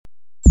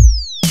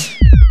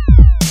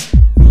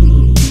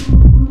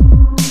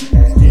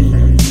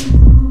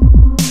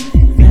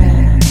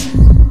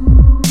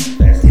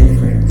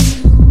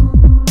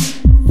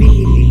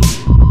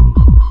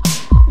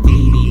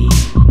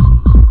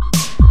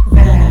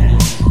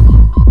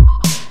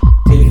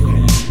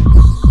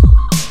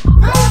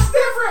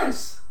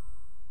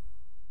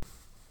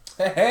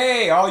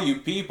all you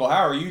people.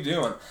 How are you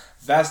doing?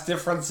 Vast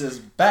Difference is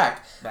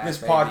back. This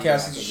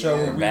podcast is a show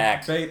where we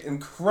debate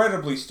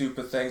incredibly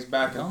stupid things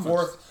back and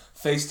forth,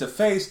 face to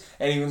face,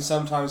 and even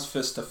sometimes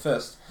fist to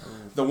fist.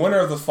 The winner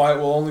of the fight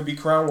will only be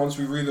crowned once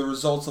we read the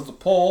results of the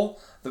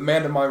poll. The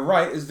man to my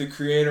right is the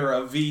creator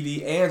of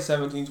VD and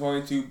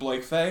 1722,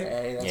 Blake Fay.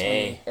 Hey, that's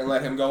me. And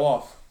let him go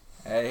off.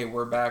 Hey,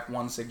 we're back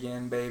once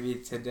again, baby.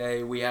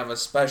 Today we have a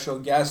special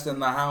guest in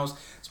the house.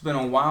 It's been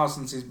a while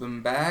since he's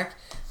been back.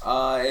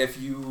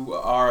 If you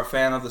are a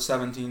fan of the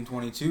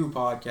 1722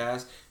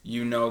 podcast,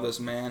 you know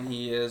this man.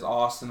 He is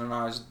Austin and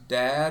I's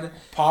dad.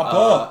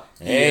 Papa.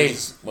 Hey,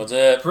 what's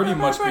up? Pretty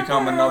much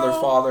become another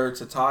father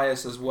to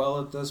Tyus as well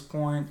at this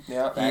point.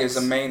 Yeah, he is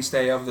a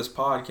mainstay of this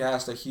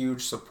podcast, a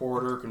huge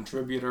supporter,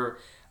 contributor,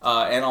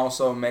 and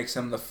also makes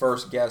him the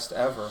first guest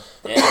ever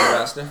on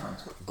Vast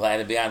Difference. Glad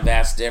to be on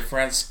Vast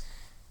Difference.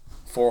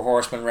 Four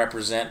Horsemen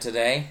represent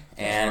today,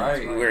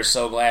 and we're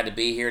so glad to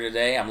be here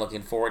today. I'm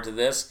looking forward to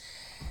this.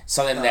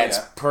 Something that's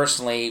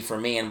personally for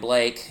me and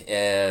Blake,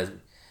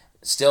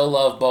 still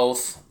love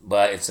both,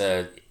 but it's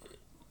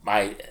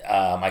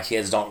my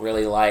kids don't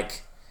really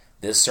like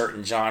this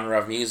certain genre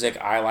of music.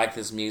 I like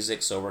this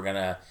music, so we're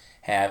gonna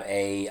have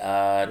a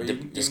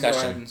discussion. You can go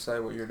ahead and say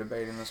what you're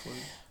debating this week.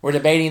 We're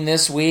debating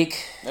this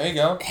week. There you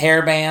go.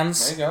 Hair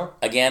bands. There you go.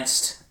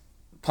 Against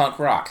punk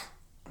rock.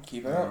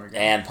 Keep it up.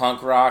 And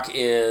punk rock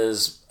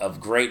is a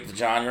great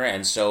genre,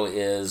 and so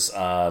is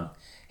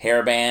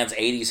hair bands,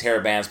 80s hair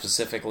bands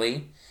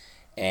specifically.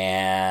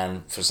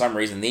 And for some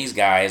reason, these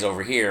guys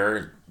over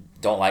here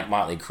don't like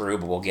Motley Crue,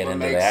 but we'll get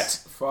into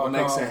that. What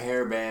makes a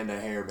hair band a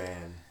hair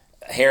band?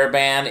 Hair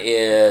band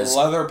is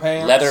leather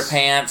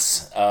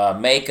pants,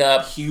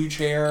 makeup, huge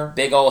hair,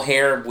 big old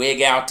hair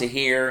wig out to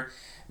here,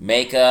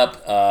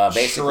 makeup,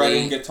 basically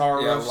shredding guitar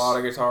riffs. A lot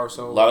of guitar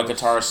solos. A lot of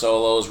guitar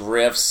solos,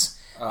 riffs.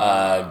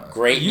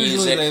 Great usually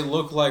music. They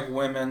look like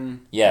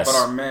women, yes, but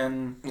are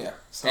men. Yeah,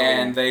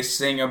 and they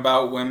sing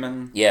about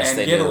women. Yes, and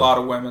they get do. a lot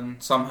of women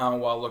somehow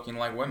while looking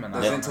like women.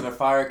 Does Into the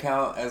Fire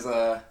count as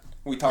a?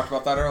 We talked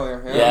about that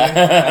earlier.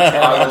 Yeah.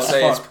 I would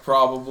say it's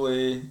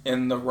probably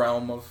in the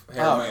realm of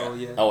hair metal.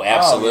 Yeah. Oh,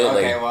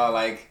 absolutely. Okay, well,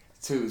 like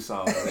 2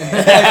 songs.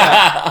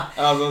 I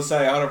was gonna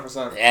say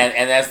 100%.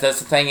 And that's the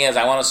thing is,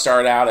 I want to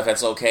start out, if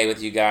it's okay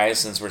with you guys,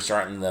 since we're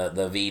starting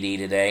the VD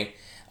today.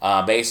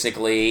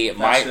 Basically,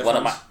 one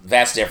of my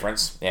Vast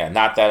Difference. Yeah,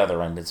 not that other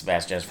one. It's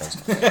Vast Difference.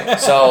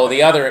 So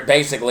the other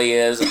basically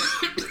is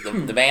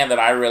the band that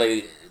I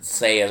really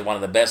say is one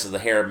of the best of the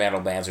hair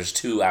metal bands. There's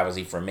 2,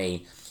 obviously, for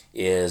me,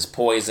 is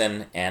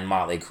Poison and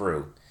Motley Crue.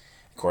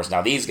 Of course,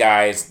 now these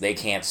guys, they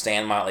can't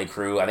stand Motley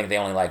Crue. I think they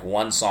only like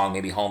one song,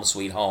 maybe Home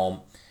Sweet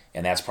Home,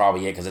 and that's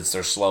probably it because it's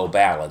their slow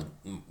ballad.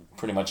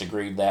 Pretty much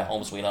agreed that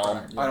Home Sweet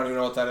Home. I don't even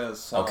know what that is.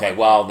 So. Okay,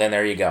 well then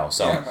there you go.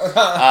 So,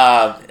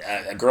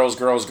 girls.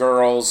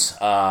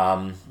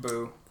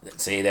 Boo.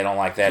 See, they don't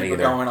like that Keep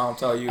either. Going, I'll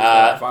tell you. If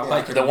I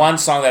like it. The one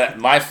song that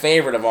my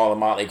favorite of all the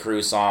Motley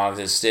Crue songs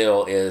is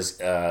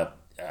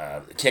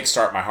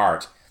 "Kickstart My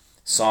Heart."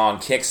 Song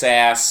kicks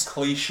ass.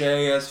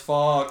 Cliche as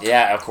fuck.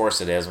 Yeah, of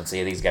course it is. Let's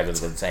see, these guys are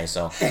the same.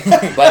 So,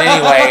 but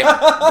anyway,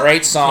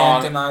 great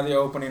song. Can't deny the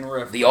opening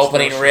riff. The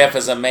opening riff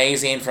is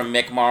amazing from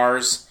Mick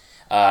Mars.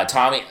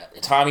 Tommy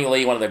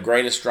Lee, one of the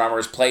greatest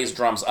drummers, plays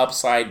drums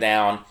upside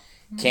down.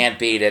 Can't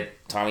beat it.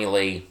 Tommy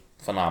Lee,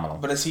 phenomenal.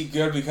 But is he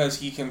good because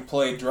he can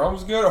play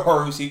drums good,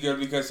 or is he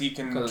good because he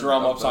can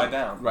drum upside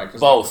down? Right,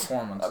 both.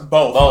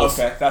 Both.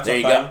 Okay, that's there a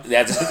you thing. go.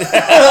 That's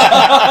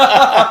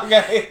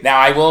okay. Now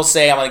I will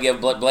say I'm going to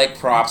give Blake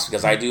props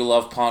because I do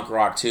love punk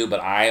rock too. But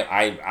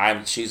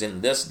I'm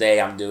choosing this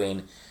day. I'm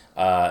doing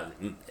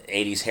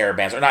 80s hair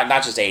bands, or not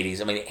just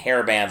 80s. I mean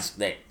hair bands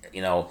that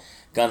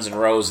Guns N'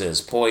 Roses,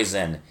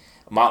 Poison,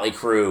 Motley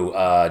Crue,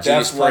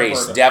 Judas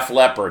Priest, Def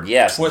Leppard,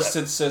 yes.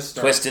 Twisted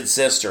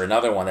Sister,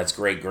 another one that's a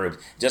great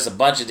group. Just a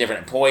bunch of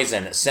different,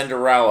 Poison,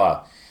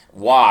 Cinderella,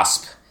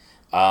 Wasp,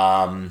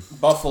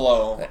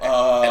 Buffalo,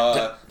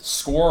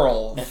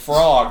 Squirrel,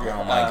 Frog.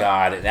 Oh my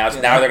God! Now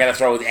they're going to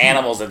throw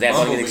animals that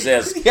don't even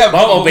exist. Yeah,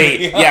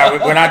 Bumblebee.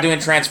 Yeah, we're not doing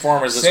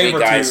Transformers this week,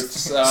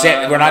 guys.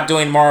 We're not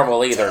doing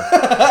Marvel either.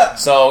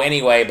 So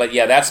anyway, but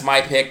yeah, that's my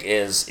pick.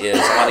 Is I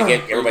want to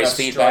get everybody's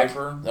feedback.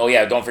 Striper. Oh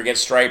yeah, don't forget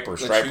Striper.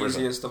 The Striper's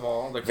cheesiest of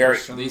all.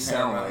 These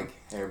sound like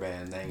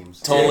hairband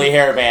names. Totally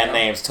hairband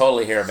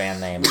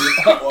names.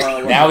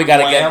 Now we got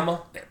to get.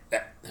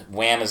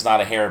 Wham is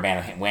not a hair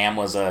band. Wham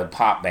was a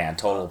pop band,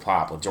 Total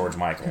Pop, with George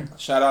Michael.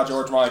 Shout out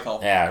George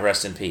Michael. Yeah,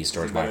 rest in peace,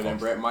 George Michael. Better than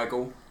Bret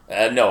Michael?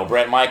 No,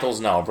 Bret Michaels,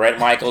 no. Bret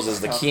Michaels is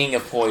the king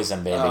of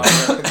Poison, baby.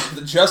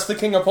 Just the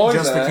king of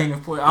Poison. Just the king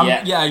of Poison.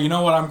 Yeah, you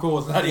know what? I'm cool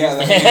with that. Yeah,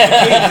 he's the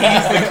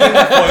king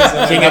of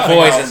Poison. King of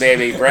Poison,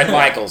 baby. Bret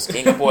Michaels,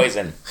 king of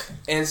Poison.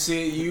 And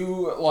see,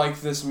 you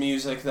like this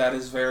music that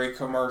is very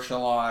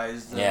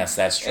commercialized. Yes,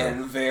 that's true.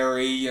 And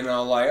very,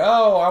 like,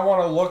 oh, I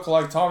want to look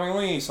like Tommy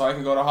Lee so I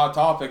can go to Hot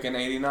Topic in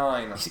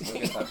 '89.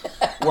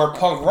 Where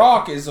punk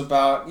rock is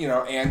about,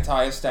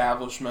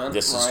 anti-establishment.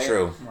 This right? is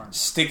true.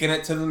 Sticking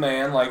it to the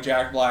man, like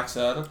Jack Black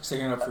said.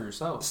 Sticking up for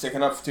yourself.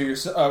 Sticking up to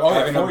yourself.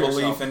 Having a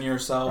belief in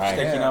yourself. Right.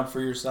 Sticking up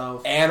for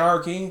yourself.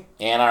 Anarchy.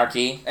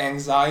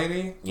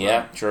 Anxiety.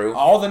 Yeah, true.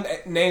 All the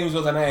names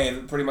with an A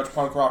that pretty much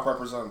punk rock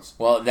represents.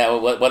 Well, now,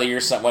 what are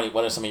some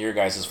of your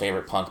guys'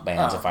 favorite punk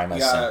bands, if I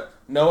must say?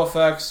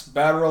 NoFX,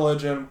 Bad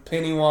Religion,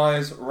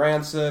 Pennywise,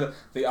 Rancid,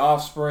 The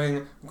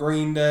Offspring,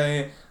 Green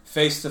Day,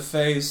 Face to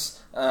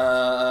Face.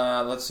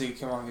 Let's see.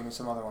 Come on, give me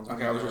some other ones.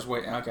 Okay, I was just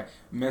waiting. Okay,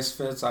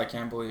 Misfits. I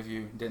can't believe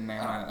you didn't name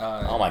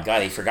that. Oh my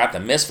God, he forgot the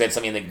Misfits.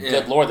 I mean,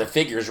 good Lord, the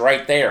figure's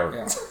right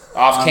there,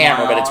 off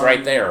camera, but it's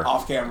right there.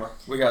 Off camera.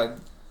 We got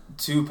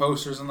 2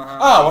 posters in the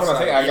house. Oh, what am I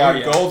thinking? I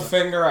got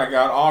Goldfinger. I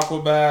got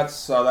Aquabats.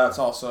 So that's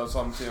also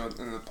something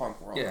too in the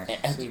punk world. Yeah,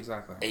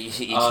 exactly.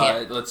 You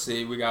can't. Let's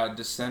see. We got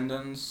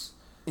Descendants.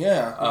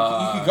 Yeah,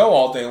 you can go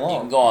all day long. You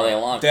can go all day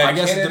long. I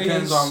guess it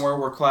depends on where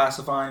we're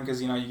classifying,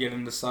 because you get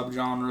into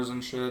subgenres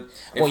and shit.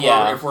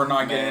 If we're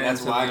not getting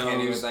that's into why those. I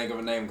can't even think of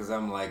a name, because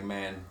I'm like,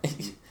 man,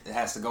 it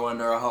has to go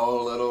under a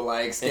whole little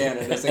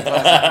scanner. That's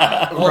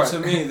classified. Well, to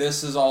me,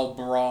 this is all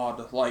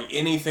broad. Like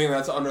anything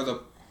that's under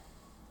the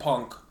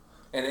punk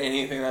and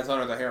anything that's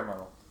under the hair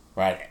metal.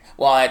 Right.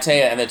 Well, I tell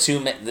you, and the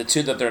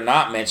two that they're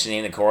not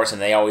mentioning, of course,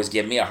 and they always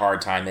give me a hard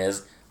time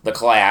is the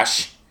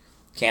Clash.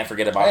 Can't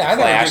forget about the Clash. I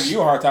never gave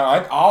you a hard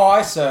time. All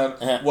I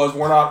said was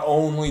we're not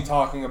only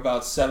talking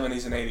about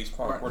 70s and 80s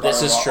punk.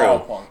 This is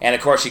true. Punk. And,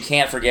 of course, you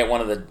can't forget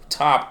one of the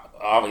top,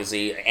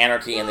 obviously,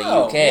 Anarchy in the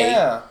UK.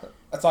 Yeah,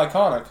 that's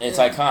iconic. It's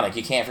iconic.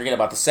 You can't forget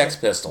about the Sex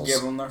Pistols.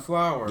 Give them their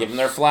flowers. Give them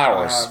their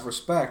flowers. I have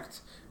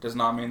respect. Does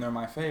not mean they're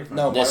my favorite.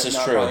 No, this is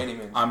true.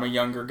 I'm a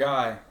younger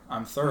guy.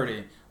 I'm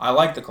 30. I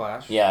like the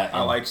Clash. Yeah.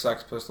 I like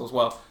Sex Pistols.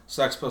 Well,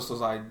 Sex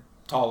Pistols I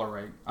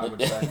tolerate, I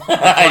would say.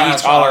 You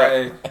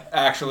tolerate.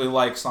 I actually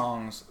like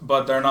songs,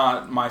 but they're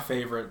not my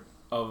favorite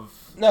of...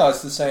 No,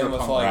 it's the same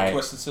with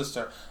Twisted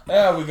Sister.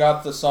 Yeah, we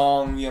got the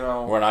song,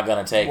 We're not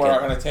going to take it. We're not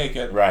going to take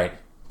it. Right.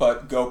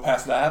 But go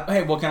past that.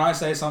 Hey, well, can I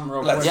say something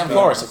real quick? Yeah, of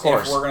course. If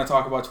we're going to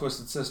talk about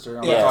Twisted Sister,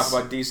 I'm going to talk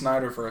about Dee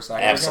Snider for a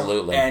second.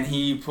 Absolutely. And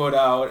he put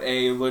out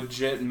a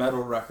legit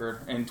metal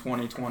record in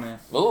 2020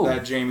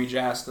 that Jamie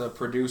Jasta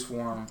produced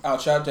for him.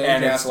 Outshout Jamie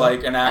And Jasta. it's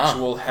like an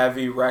actual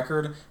heavy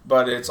record,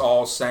 but it's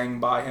all sang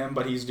by him,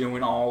 but he's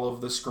doing all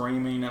of the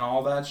screaming and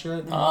all that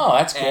shit. Oh,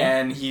 that's cool.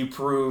 And he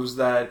proves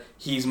that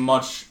he's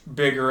much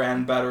bigger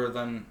and better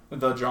than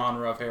the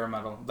genre of hair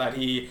metal. That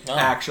he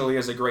actually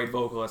is a great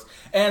vocalist.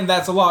 And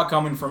that's a lot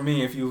coming from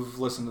me if you've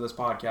listened to this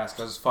podcast,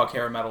 because fuck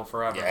hair metal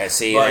forever. Yeah,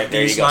 see,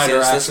 there you go.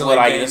 This is what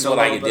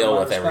I deal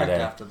with every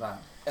day. After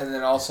that. And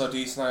then also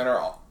Dee Snider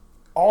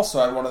also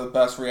had one of the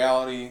best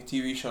reality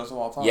TV shows of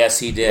all time. Yes,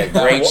 he did.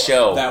 Great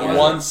show. That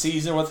one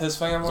season with his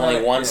family. There's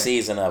only one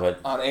season of it.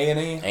 On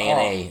A&E.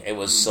 A&E. It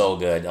was so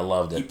good. I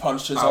loved it. He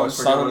punched his own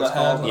son in the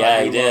head.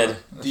 Yeah, he did.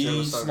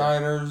 Dee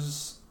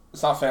Snider's...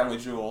 It's not Family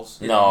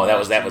Jewels. No,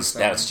 that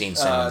was Gene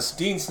Simmons.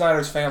 Dean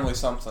Snider's Family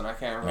something. I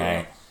can't remember.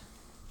 Right.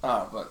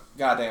 Oh, but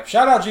goddamn!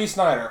 Shout out G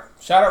Snider.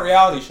 Shout out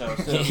reality shows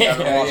too.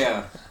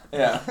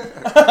 Yeah.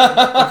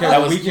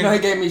 Okay, he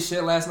gave me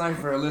shit last night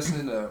for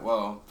listening to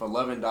for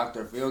loving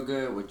Dr.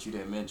 Feelgood, which you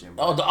didn't mention.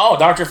 Oh,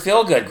 Dr.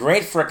 Feelgood,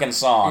 great freaking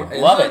song.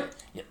 Love it.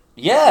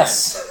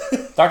 Yes,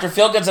 Dr.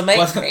 Feelgood's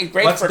amazing.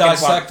 Great let's freaking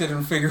dissect song. it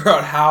and figure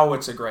out how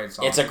it's a great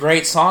song. It's a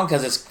great song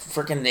because it's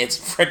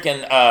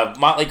freaking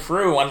Motley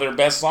Crue. One of their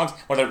best songs,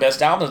 one of their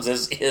best albums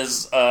is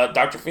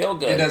Dr.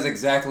 Feelgood. It does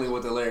exactly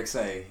what the lyrics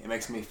say. It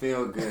makes me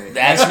feel good.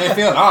 Makes me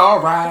feel all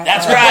right.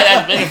 That's right.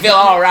 That makes me feel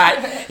all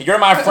right. You're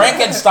my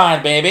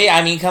Frankenstein, baby.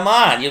 I mean, come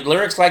on. You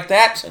lyrics like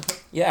that.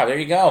 Yeah, there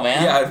you go,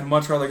 man. Yeah, I'd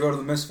much rather go to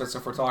the Misfits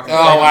if we're talking.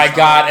 Oh my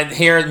God! And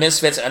here,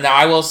 Misfits. And now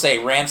I will say,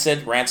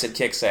 Rancid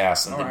kicks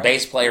ass, and the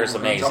bass player is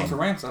amazing. Jump to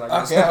Rancid, I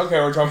guess. Okay,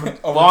 we're jumping.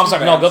 Well, I'm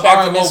sorry. No, go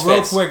back to Misfits. Well,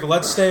 real quick,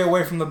 let's stay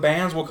away from the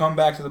bands. We'll come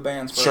back to the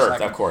bands for a second.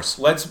 Sure, of course.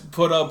 Let's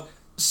put up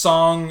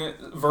song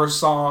versus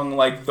song,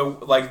 like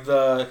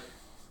the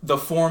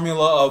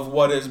formula of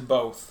what is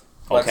both.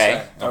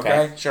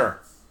 Okay. Sure.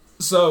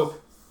 So,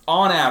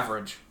 on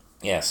average,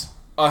 yes,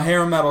 a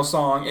hair metal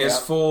song is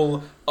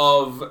full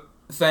of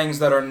things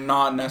that are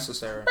not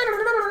necessary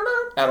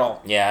at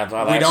all. Yeah,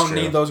 well, that's we don't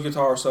true. need those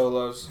guitar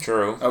solos.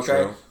 True.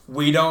 Okay. True.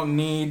 We don't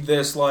need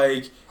this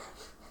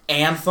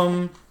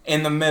anthem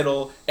in the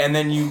middle, and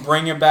then you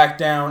bring it back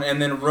down,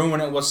 and then ruin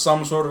it with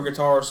some sort of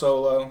guitar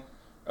solo.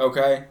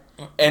 Okay.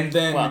 And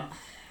then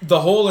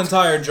the whole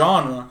entire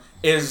genre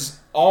is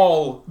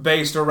all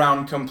based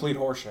around complete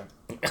horseshit.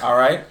 All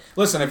right?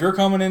 Listen, if you're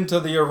coming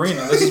into the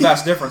arena, this is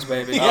vast difference,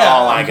 baby.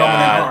 Yeah, oh my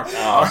God.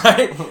 Oh. All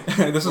right?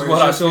 This is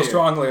what I feel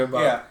strongly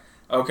about. Yeah.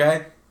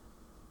 Okay?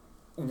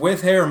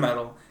 With hair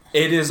metal,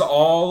 It is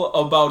all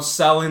about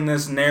selling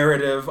this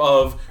narrative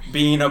of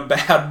being a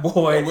bad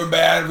boy. Yeah, we're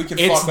bad. We can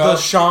fuck up. It's the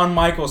Shawn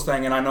Michaels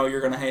thing, and I know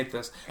you're gonna hate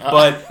this,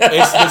 but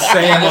it's the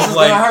same as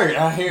like hurt.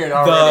 I hear it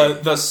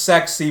already. the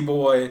sexy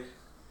boy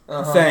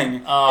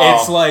thing. Oh.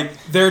 It's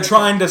like they're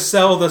trying to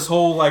sell this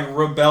whole like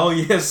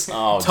rebellious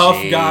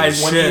tough guy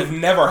shit. When you've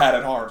never had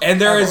it hard, and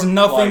there is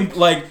nothing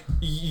like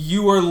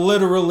you are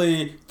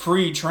literally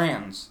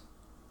pre-trans.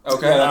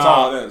 Okay, yeah, that's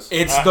all it is.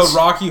 It's the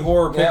Rocky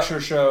Horror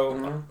Picture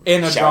Show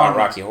in a genre.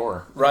 Rocky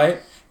Horror, right?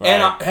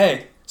 And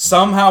hey,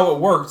 somehow it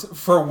worked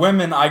for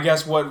women. I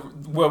guess what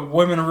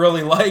women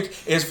really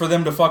like is for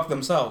them to fuck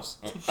themselves.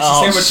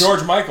 Same with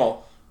George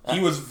Michael. He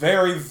was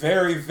very,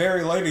 very,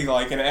 very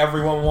ladylike, and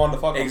everyone wanted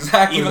to fuck him.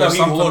 Exactly, even though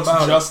he looks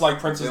just like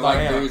Princess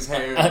Diana. Dude's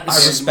hair. I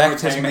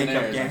respect his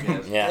makeup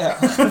game. Yeah,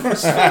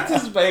 respect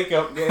his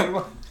makeup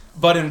game.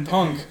 But in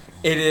punk,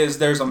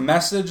 there's a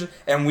message,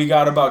 and we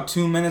got about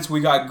 2 minutes. We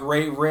got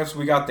great riffs.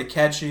 We got the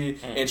catchy.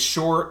 It's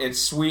short. It's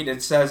sweet.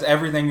 It says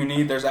everything you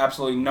need. There's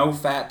absolutely no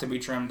fat to be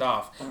trimmed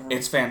off.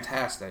 It's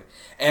fantastic.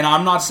 And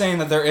I'm not saying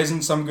that there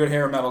isn't some good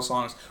hair metal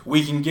songs.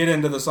 We can get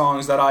into the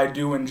songs that I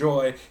do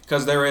enjoy,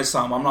 because there is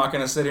some. I'm not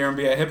going to sit here and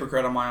be a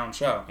hypocrite on my own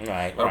show.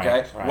 Right.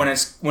 Okay.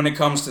 Right. When it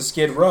comes to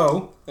Skid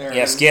Row.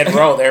 Skid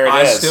Row. There it is.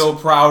 I still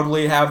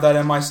proudly have that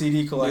in my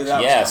CD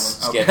collection. Yes,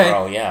 Skid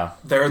Row. Yeah.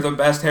 They're the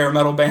best hair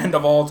metal band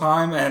of all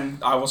time,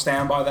 and I will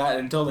stand by that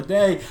until the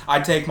day I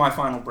take my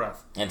final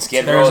breath. And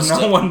Skid Row is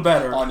no one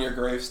better on your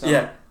gravestone.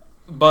 Yeah,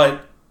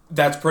 but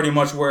that's pretty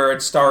much where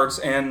it starts,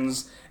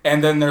 ends,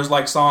 and then there's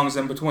like songs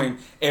in between.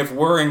 If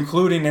we're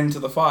including Into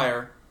the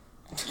Fire,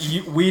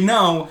 we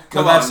know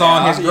that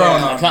song has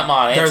grown on. Come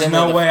on, there's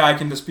no way I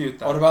can dispute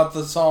that. What about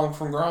the song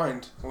from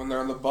Grind when they're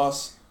on the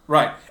bus?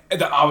 Right.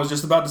 I was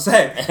just about to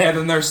say. And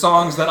then there's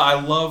songs that I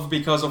love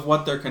because of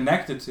what they're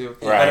connected to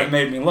that have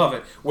made me love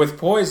it. With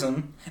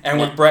Poison and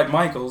with Bret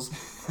Michaels,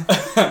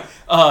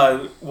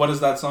 what is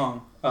that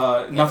song?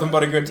 Nothing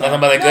But a Good Time.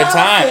 Nothing But a Good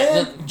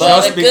Time.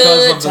 Just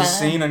because of the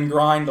scene and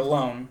Grind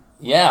alone.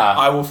 Yeah.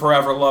 I will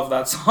forever love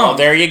that song. Well,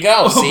 there you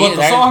go. See, but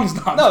the song's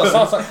not no, good.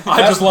 The song's like,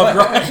 I just love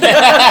Grind.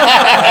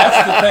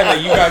 That's the thing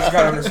that you guys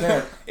got to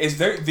understand. Is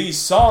these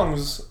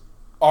songs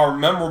are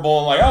memorable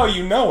and like, oh,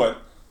 you know it.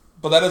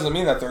 But that doesn't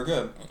mean that they're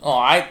good.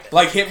 Oh,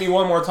 like Hit Me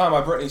One More Time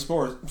by Britney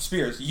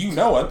Spears. You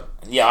know it.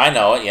 Yeah, I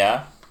know it,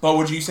 yeah. But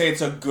would you say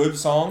it's a good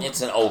song?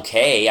 It's an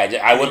okay.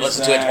 I wouldn't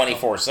listen to it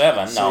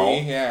 24/7, no.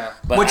 Yeah.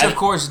 But which, of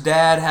course,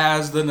 Dad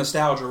has the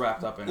nostalgia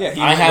wrapped up in it.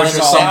 Yeah, I have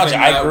nostalgia.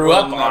 I grew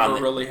up on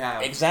it. Really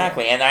have.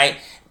 Exactly. And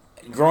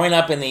growing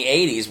up in the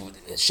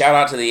 80s, shout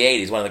out to the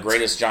 80s, one of the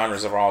greatest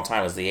genres of all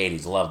time was the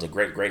 80s. Loved it.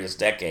 Greatest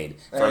decade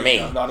for me.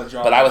 Not a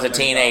genre. But I was a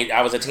teenager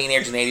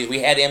in the 80s. We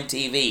had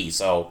MTV,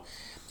 so...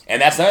 And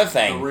that's another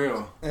thing. For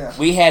real. Yeah.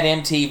 We had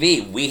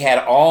MTV. We had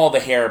all the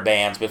hair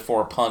bands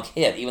before punk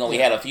hit, even though we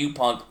had a few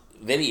punk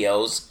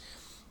videos.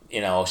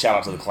 Shout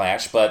out to the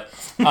Clash, but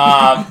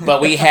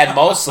we had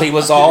mostly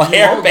was all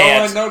hair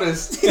bands. No one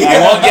noticed.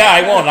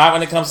 I won't. Not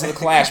when it comes to the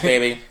Clash,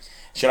 baby.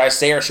 Should I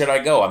stay or should I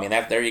go? I mean,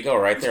 there you go,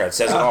 right there. It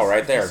says it all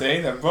right there.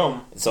 See, then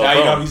boom. So now boom.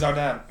 You know he's our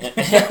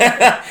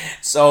dad.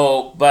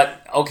 So,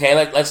 but okay,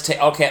 let's take.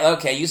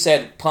 Okay. You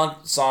said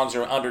punk songs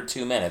are under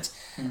 2 minutes.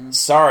 Mm-hmm.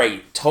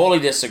 Sorry, totally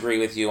disagree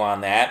with you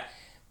on that.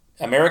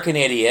 American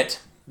Idiot,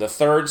 the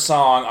third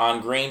song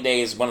on Green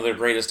Day's one of their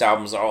greatest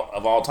albums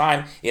of all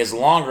time, is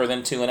longer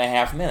than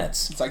 2.5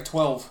 minutes. It's like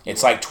 12.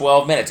 It's like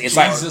 12 minutes. It's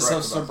Jesus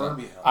of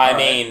Suburbia. I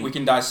mean, we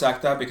can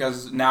dissect that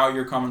because now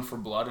you're coming for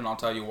blood, and I'll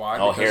tell you why.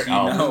 Oh, because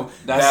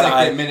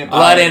here,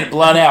 blood in,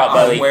 blood out,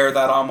 buddy. I wear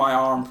that on my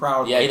arm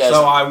proudly. Yeah, he does.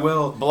 So I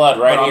will. Blood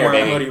right but here, I'm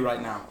wearing baby. a hoodie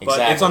right now, but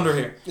exactly. it's under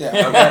here.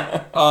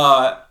 Yeah.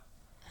 Okay.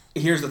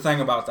 Here's the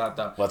thing about that,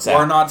 though. What's that?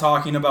 We're not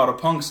talking about a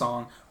punk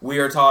song. We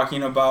are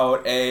talking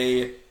about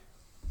it's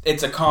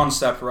a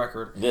concept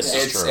record.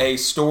 It's true. A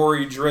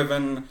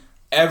story-driven.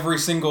 Every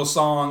single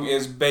song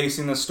is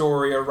basing the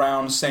story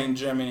around St.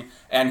 Jimmy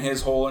and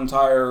his whole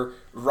entire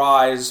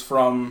rise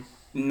from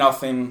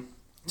nothing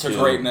to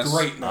greatness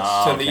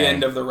to the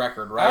end of the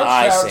record, right?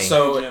 I see.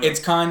 So it's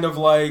kind of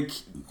like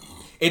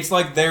it's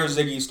like their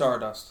Ziggy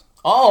Stardust.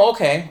 Oh,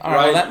 okay. All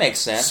right. Well, that makes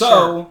sense.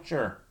 So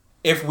sure.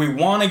 If we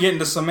want to get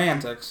into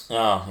semantics,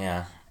 oh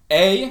yeah,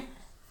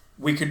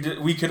 we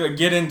could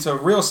get into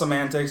real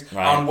semantics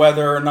on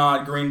whether or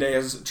not Green Day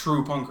is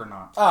true punk or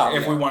not.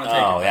 If we want to take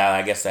it. Oh yeah,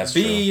 I guess that's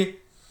true.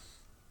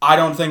 I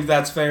don't think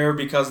that's fair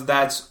because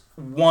that's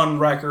one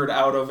record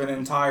out of an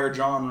entire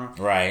genre.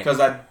 Right. Because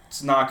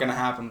that's not going to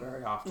happen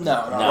very often.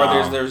 No.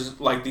 Where there's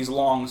like these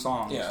long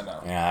songs. Yeah,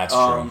 no. Yeah, that's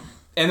true.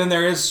 And then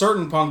there is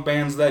certain punk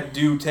bands that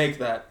do take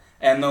that,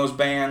 and those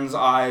bands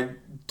I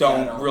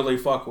don't really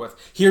fuck with.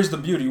 Here's the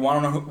beauty.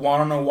 Want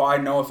to know why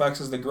NoFX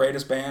is the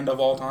greatest band of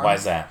all time? Why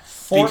is that?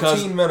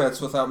 14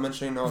 minutes without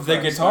mentioning NoFX. The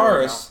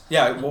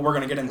guitarist, we're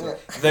going to get into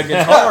it. The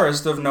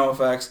guitarist of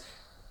NoFX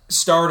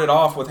started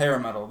off with hair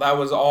metal. That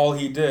was all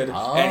he did.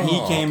 And he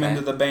came into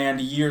the band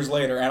years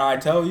later. And I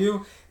tell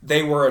you,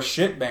 they were a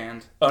shit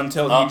band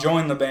until he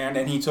joined the band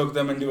and he took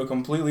them into a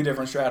completely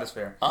different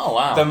stratosphere. Oh,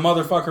 wow. The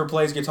motherfucker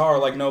plays guitar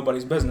like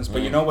nobody's business,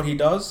 but you know what he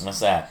does?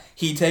 What's that?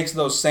 He takes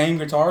those same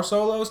guitar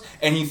solos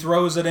and he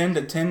throws it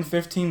into 10,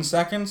 15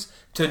 seconds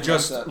to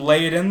just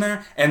lay it in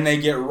there, and they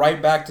get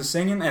right back to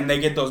singing, and they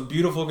get those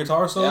beautiful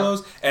guitar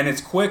solos, and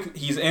it's quick.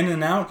 He's in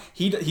and out.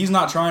 He's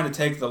not trying to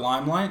take the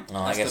limelight.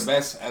 Oh,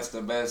 that's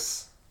the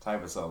best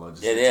type of solo.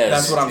 It is.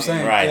 That's what I'm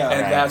saying. Right.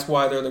 And right. that's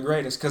why they're the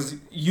greatest.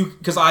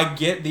 Because I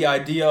get the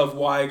idea of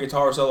why a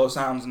guitar solo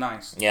sounds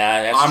nice.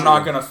 Yeah, that's I'm true.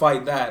 not going to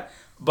fight that.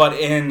 But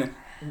in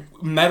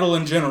metal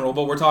in general,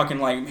 but we're talking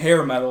like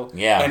hair metal.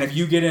 Yeah. And if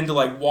you get into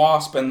like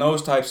Wasp and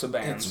those types of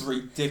bands, it's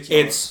ridiculous.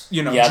 It's,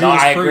 Judas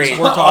I Priest,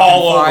 agree. we're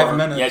talking 5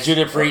 minutes. Yeah,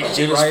 Judas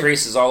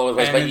Priest is all over the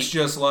place. And But it's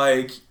just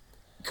like,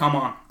 come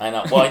on. I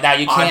know. Well, now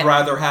you can't.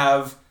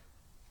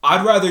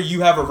 I'd rather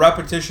you have a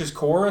repetitious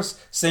chorus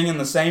singing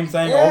the same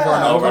thing over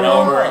and over and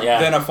over,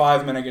 than a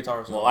 5-minute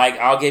guitar solo. Well,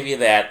 I'll give you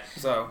that.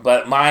 So,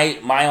 but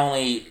my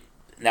only...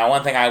 Now,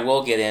 one thing I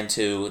will get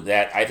into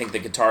that I think the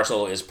guitar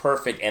solo is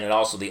perfect, and it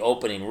also the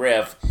opening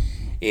riff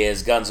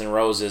is Guns N'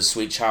 Roses'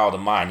 Sweet Child of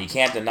Mine. You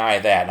can't deny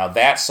that. Now,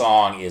 that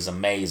song is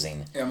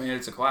amazing. I mean,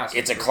 it's a classic.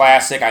 It's a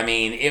classic. I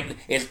mean,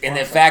 and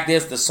the fact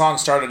is, the song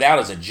started out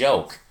as a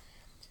joke.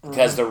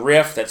 Because the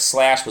riff that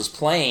Slash was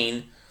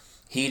playing,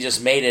 he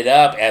just made it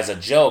up as a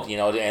joke,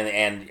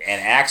 and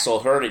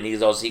Axl heard it, and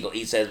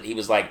he said, he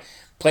was like,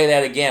 play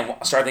that again,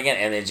 start it again,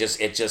 and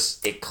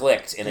it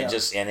clicked, and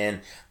and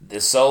then the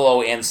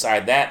solo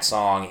inside that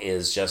song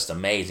is just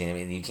amazing. I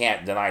mean, you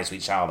can't deny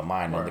Sweet Child of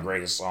Mine, one of the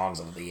greatest songs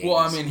of the 80s. Well,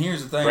 I mean,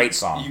 here's the thing. Great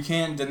song. You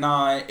can't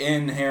deny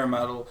in hair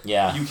metal,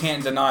 you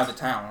can't deny the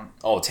talent.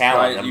 Oh,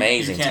 talent, right?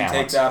 amazing You can't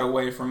talent. take that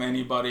away from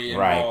anybody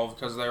involved,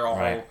 because they're all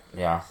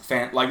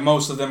like,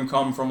 most of them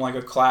come from like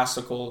a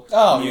classical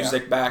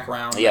music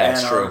background. Yeah,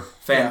 that's true.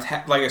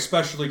 Like,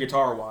 especially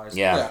guitar-wise,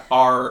 Yeah.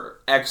 are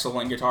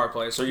excellent guitar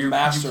players. So you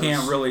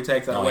can't really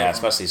take that away. Yeah,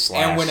 especially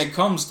Slash. And when it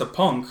comes to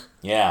punk,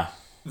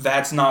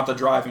 that's not the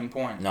driving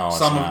point. No, it's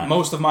not.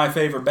 Most of my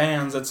favorite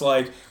bands, it's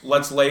like,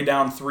 let's lay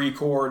down 3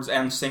 chords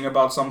and sing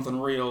about something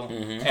real,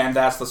 and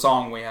that's the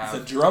song we have. The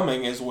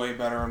drumming is way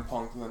better in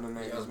punk than in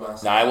 80s metal.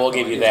 Now, I will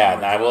give you that,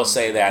 and I will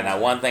say that. Now,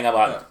 one thing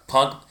about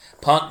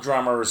punk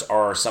drummers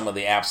are some of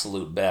the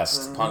absolute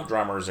best. Mm-hmm. Punk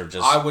drummers are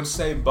just... I would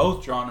say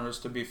both genres,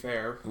 to be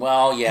fair.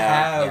 Well,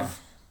 have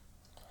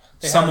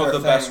some of the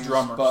best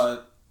drummers.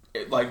 But,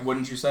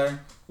 wouldn't you say?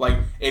 Like,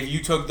 if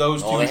you took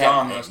those two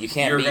genres,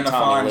 you're going to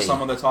find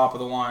some of the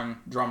top-of-the-line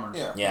drummers.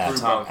 Yeah,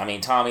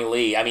 Tommy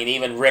Lee. I mean,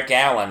 even Rick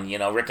Allen.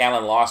 Rick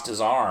Allen lost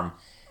his arm,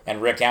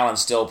 and Rick Allen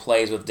still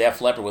plays with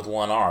Def Leppard with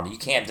one arm. You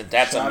can't...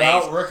 That's amazing.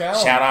 Shout out Rick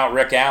Allen. Shout out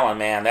Rick Allen,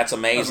 man. That's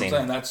amazing. That's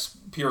what I'm saying. That's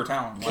pure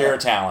talent. Pure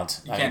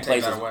talent. You can't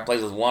take that away.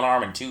 Plays with one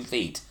arm and 2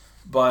 feet.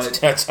 But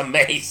that's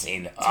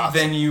amazing. Awesome.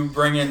 Then you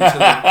bring into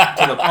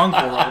the punk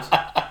world,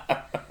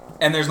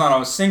 and there's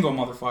not a single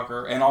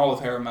motherfucker in all of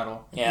hair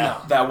metal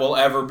that will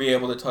ever be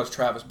able to touch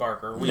Travis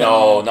Barker.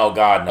 God,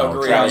 no.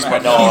 Agree Travis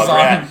on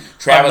that.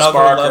 Travis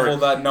Barker, level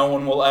that no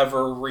one will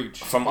ever reach.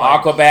 From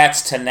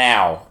Aquabats to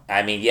now.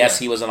 I mean, yes,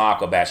 he was an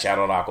Aquabat. Shout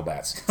out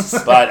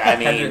Aquabats. But, I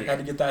mean... had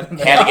to get that in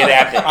there. Had to get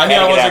out there. I knew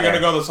I wasn't going to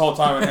go this whole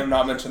time and him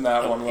not mention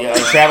that one.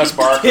 Travis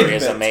Barker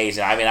is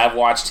amazing. I mean, I've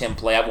watched him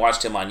play. I've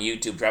watched him on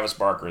YouTube. Travis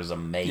Barker is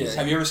amazing. Yeah.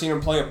 Have you ever seen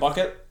him play a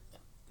bucket?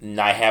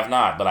 I have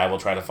not, but I will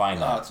try to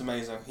find that. Oh, it's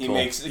amazing.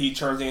 He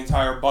turns the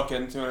entire bucket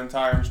into an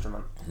entire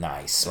instrument.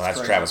 Nice. Well, that's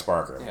crazy. Travis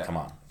Barker. Yeah. Come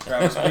on.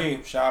 Travis B.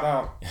 Shout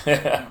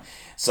out.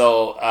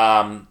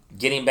 So,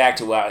 getting back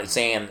to what I was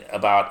saying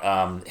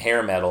about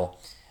hair metal,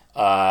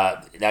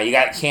 now you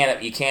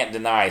can't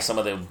deny some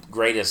of the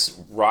greatest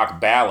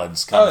rock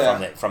ballads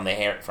come from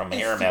hair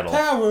metal.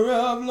 Power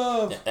of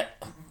love.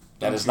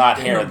 That is not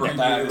hair.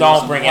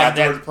 Don't bring out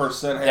that.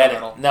 100% hair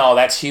metal. No,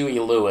 that's Huey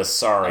Lewis.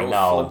 Sorry,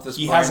 no.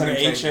 He has an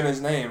H in his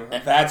name.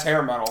 That's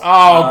hair metal.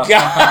 Oh God!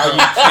 Are you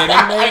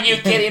kidding me? Are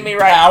you kidding me?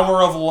 Right?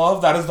 Power of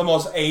Love. That is the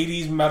most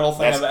 '80s metal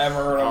thing I've ever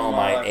heard. Oh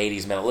my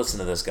 '80s metal! Listen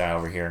to this guy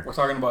over here. We're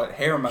talking about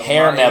hair metal.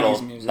 Hair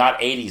metal, not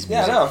 '80s music.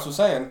 Yeah, no, that's what I'm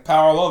saying.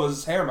 Power of Love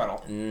is hair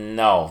metal.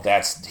 No,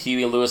 that's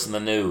Huey Lewis and the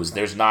News.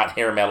 There's not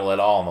hair metal at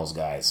all in those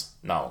guys.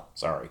 No,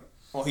 sorry.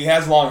 Well, he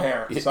has long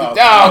hair. So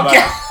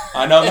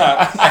I know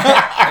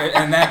that.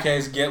 In that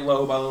case, Get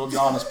Low by Little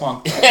John is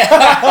punk.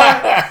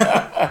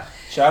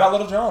 Shout out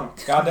Little John.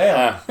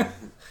 Goddamn.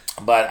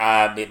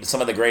 But some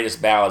of the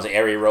greatest ballads.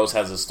 Airy Rose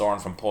Has a Storm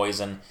from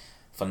Poison.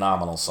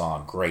 Phenomenal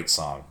song. Great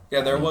song.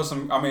 Yeah, there was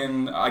some...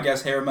 I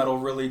guess hair metal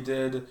really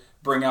did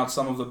bring out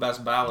some of the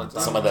best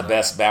ballads. Some of the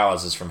best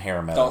ballads is from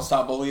hair metal. Don't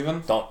Stop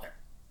Believing? Don't...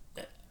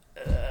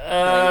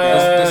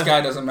 This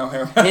guy doesn't know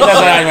hair metal. He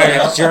doesn't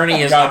know.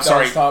 Journey is. I'm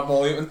sorry. Stop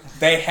believing.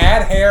 They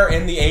had hair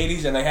in the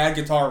 '80s and they had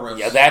guitar riffs.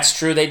 Yeah, that's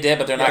true. They did,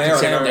 but they're not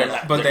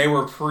considered. But they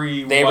were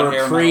pre. They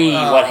were pre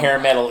what hair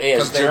metal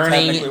is. Because they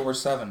technically were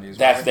 '70s.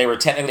 That they were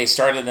technically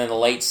started in the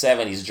late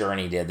 '70s.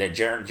 Journey did. Their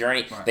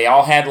Journey. Right. They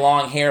all had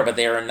long hair, but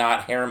they are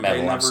not hair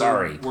metal. I'm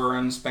sorry. Were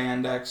in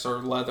spandex or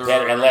leather.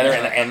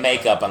 And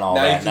makeup and all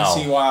now that. Now you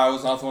can see why I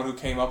was not the one who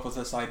came up with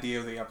this idea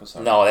of the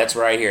episode. No, that's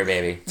right here,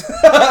 baby.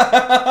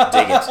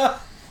 Dig it.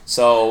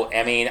 So,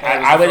 I mean,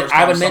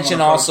 I would mention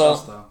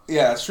also...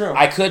 Yeah, that's true.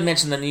 I could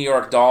mention the New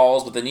York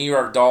Dolls, but the New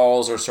York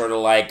Dolls are sort of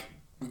like...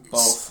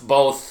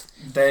 Both.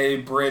 They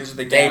bridge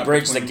the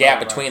gap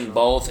between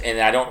both, and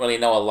I don't really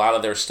know a lot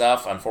of their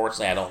stuff.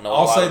 Unfortunately, I don't know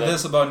I'll a lot of it. I'll say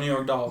this about New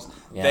York Dolls.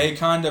 Yeah. They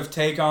kind of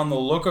take on the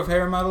look of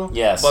hair metal,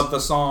 yes, but the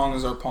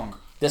songs are punk.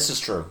 This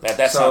is true.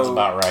 That sounds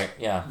about right.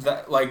 Yeah.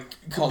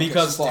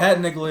 Because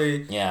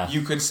technically, yeah,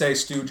 you could say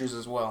Stooges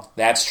as well.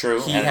 That's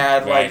true. He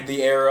had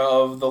the era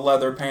of the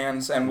leather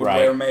pants and would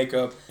wear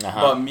makeup,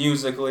 but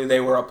musically they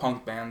were a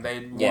punk band.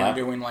 They weren't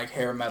doing like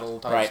hair metal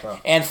type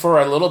stuff. And for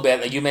a little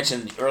bit, you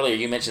mentioned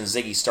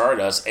Ziggy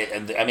Stardust.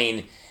 I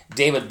mean,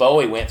 David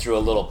Bowie went through a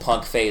little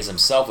punk phase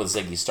himself with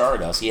Ziggy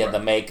Stardust. He had the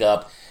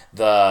makeup.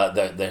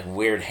 The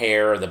weird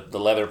hair, the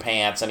leather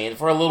pants. I mean,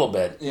 for a little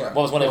bit. Yeah.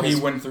 What was one of his? He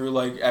went through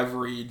like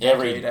every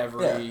decade,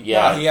 he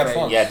had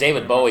fun. Yeah,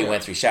 David Bowie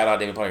went through. Shout out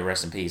David Bowie,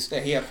 rest in peace. Yeah,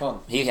 he had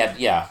fun. He had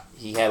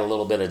a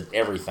little bit of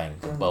everything.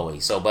 Bowie.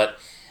 So, but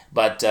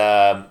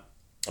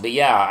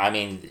yeah, I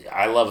mean,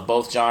 I love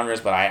both genres,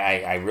 but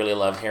I really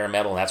love hair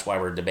metal, and that's why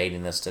we're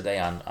debating this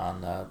today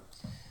on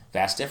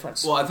Vast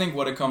Difference. Well, I think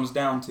what it comes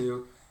down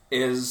to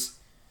is,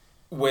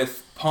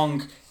 with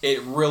punk, it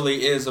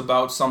really is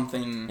about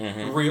something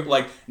real.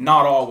 Like,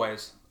 not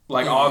always.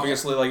 Like,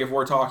 obviously, like, if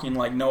we're talking,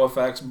 like,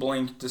 NoFX,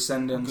 Blink,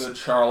 Descendants. Good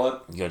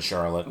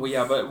Charlotte. Well,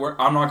 yeah, but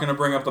I'm not going to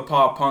bring up the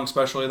pop punk,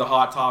 especially the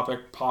Hot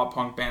Topic pop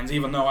punk bands,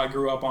 even though I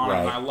grew up on it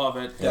and I love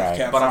it.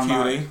 Right. But I'm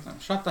not...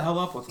 Shut the hell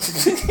up with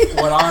it.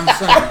 What I'm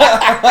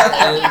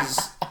saying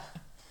is,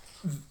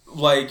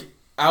 like,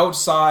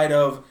 outside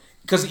of...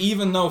 Because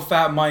even though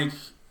Fat Mike...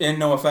 in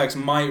NoFX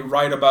might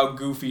write about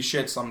goofy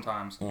shit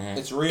sometimes.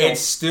 It's real. It's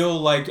still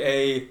like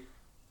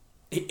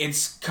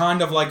it's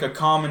kind of like a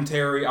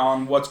commentary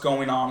on what's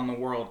going on in the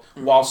world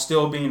while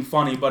still being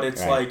funny, but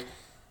it's like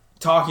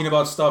talking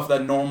about stuff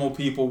that normal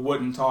people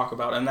wouldn't talk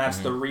about, and that's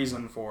the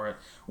reason for it.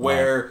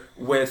 Where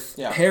with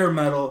hair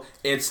metal,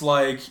 it's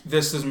like,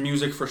 this is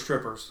music for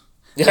strippers.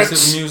 This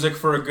is music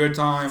for a good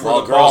time.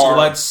 Well, girls,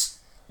 let's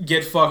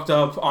get fucked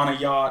up on a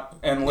yacht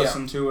and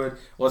listen to it.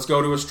 Let's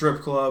go to a strip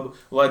club.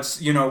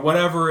 Let's,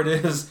 whatever it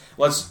is,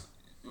 let's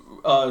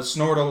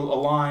snort a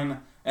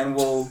line and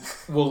we'll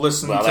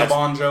listen to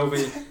Bon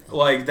Jovi.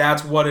 Like,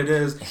 that's what it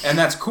is. And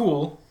that's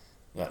cool.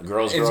 Yeah,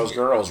 girls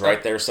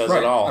right there says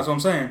it all. That's what I'm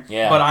saying.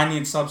 Yeah. But I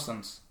need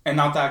substance. And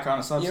not that kind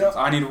of substance.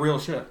 I need real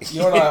shit.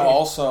 You and I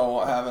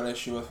also have an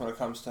issue with when it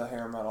comes to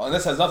hair metal. And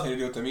this has nothing to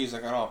do with the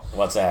music at all.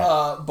 What's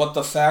that? But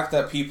the fact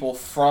that people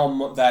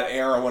from that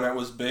era when it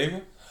was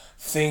big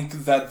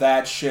think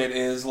that shit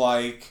is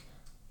like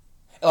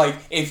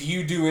if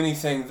you do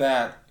anything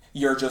that,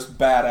 you're just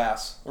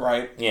badass,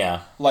 right?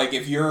 Yeah. Like,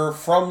 if you're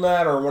from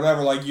that or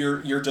whatever, like,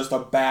 you're just a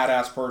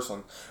badass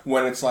person.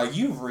 When it's like,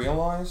 you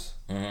realize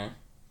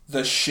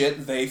the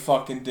shit they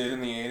fucking did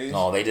in the 80s?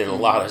 Oh, they did a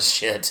lot of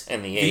shit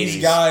in the 80s.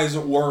 These guys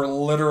were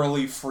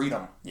literally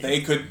freedom.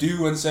 They could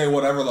do and say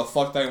whatever the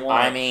fuck they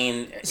wanted. I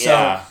mean,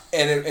 yeah.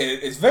 And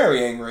it's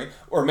very angry,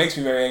 or it makes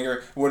me very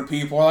angry, when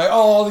people are like, oh,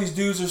 all these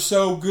dudes are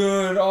so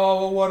good,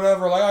 oh,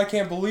 whatever. Like, I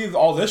can't believe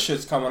all this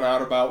shit's coming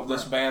out about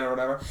this band or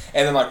whatever.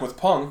 And then, like, with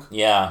punk,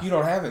 you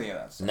don't have any of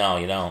that stuff. No,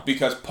 you don't.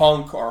 Because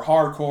punk or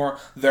hardcore,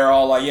 they're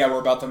all like, yeah,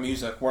 we're about the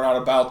music. We're not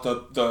about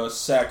the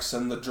sex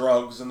and the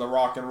drugs and the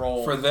rock and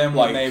roll. For them,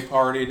 when they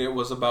partied, it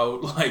was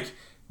about, like,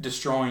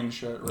 destroying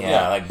shit. Right?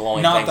 Yeah, like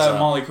blowing not things that up.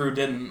 Molly Crew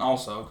didn't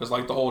also, because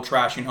like the whole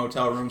trashing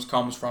hotel rooms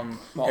comes from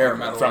hair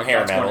metal. From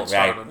hair metal,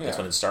 right. Yeah. That's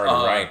when it started,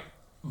 right.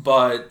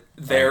 But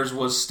theirs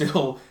was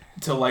still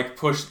to like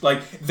push,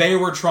 like they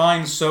were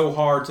trying so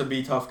hard to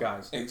be tough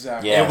guys.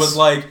 Exactly. Yes. It was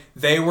like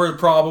they were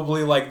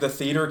probably like the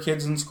theater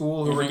kids in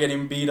school who were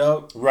getting beat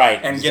up. Right,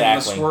 and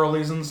getting the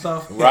swirlies and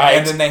stuff. Right.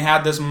 And then they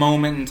had this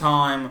moment in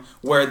time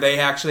where they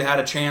actually had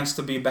a chance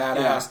to be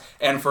badass,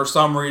 and for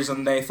some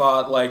reason they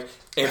thought like,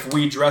 if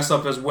we dress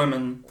up as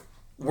women,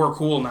 we're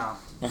cool now.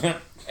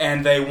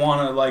 And they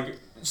want to, like,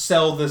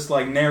 sell this,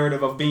 like,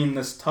 narrative of being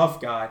this tough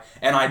guy.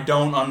 And I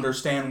don't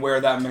understand where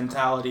that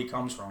mentality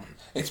comes from.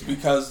 It's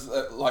because,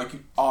 like,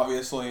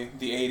 obviously,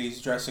 the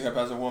 80s dressing up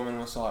as a woman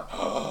was, like,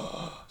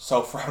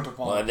 so frowned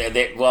upon.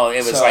 Well,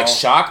 it was like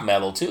shock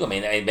metal, too. I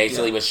mean,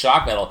 basically it was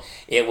shock metal.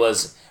 It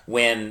was...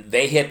 when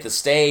they hit the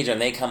stage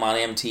and they come on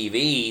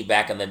MTV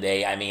back in the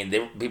day, I mean,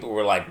 people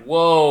were like,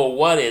 whoa,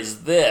 what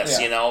is this?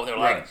 Yeah. They're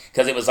like,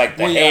 because it was like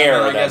the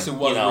hair. I guess it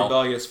was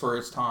rebellious for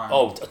its time.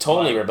 Oh,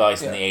 totally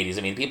rebellious in the 80s.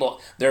 I mean,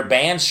 their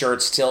band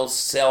shirts still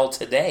sell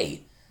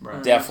today.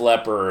 Right. Def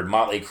Leppard,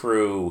 Motley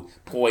Crue,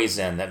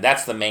 Poison.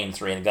 That's the main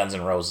three, and Guns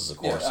N' Roses, of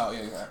course. Yeah. Oh,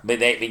 yeah. But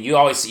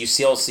you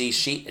still see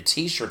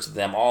T-shirts of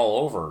them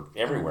all over,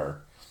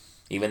 everywhere.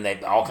 Even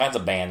all kinds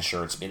of band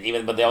shirts.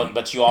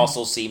 But you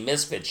also see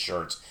Misfits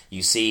shirts.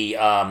 You see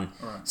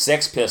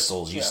Sex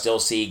Pistols. You still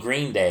see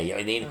Green Day.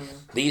 I mean,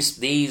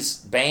 these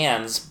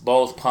bands,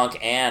 both punk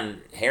and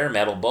hair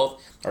metal,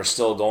 both are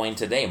still going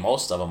today.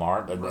 Most of them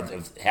aren't. But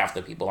half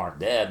the people aren't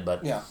dead.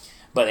 But yeah.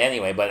 But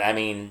anyway, I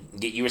mean,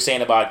 you were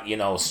saying about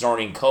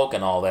snorting coke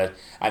and all that.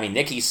 I mean,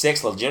 Nikki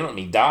Sixx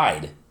legitimately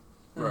died.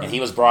 Right. And he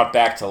was brought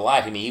back to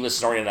life. I mean, he was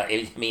snorting.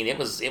 I mean, it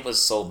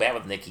was so bad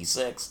with Nikki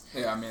Sixx.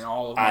 Yeah, I mean,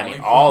 all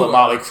the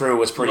Motley Crue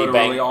was pretty bad.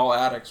 Literally all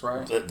addicts,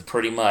 right?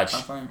 Pretty much.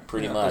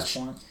 Pretty much.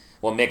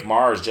 Well, Mick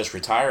Mars just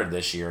retired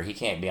this year. He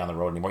can't be on the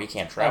road anymore. He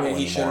can't travel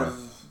anymore. He should have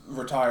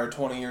retired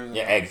 20 years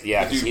ago.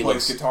 Yeah, because he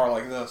plays guitar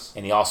like this.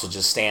 And he also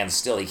just stands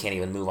still. He can't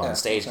even move on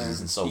stage because he's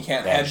in so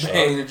can't bad shape.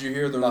 Hey, did you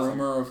hear the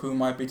rumor of who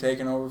might be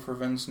taking over for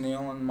Vince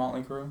Neil and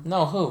Motley Crue?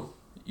 No, who?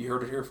 You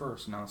heard it here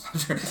first. No, it's not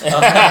true.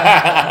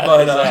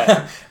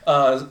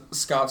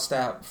 Scott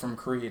Stapp from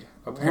Creed,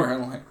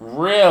 apparently.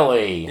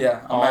 Really?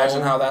 Yeah.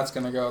 Imagine how that's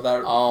going to go.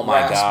 That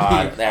my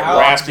God. That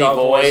raspy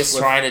voice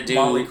trying to do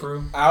Motley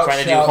Crue.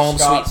 Home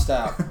Scott Sweet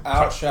Stapp.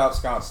 Outshout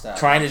Scott Stapp.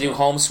 Trying to do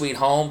Home Sweet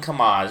Home? Come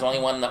on.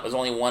 There's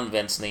only one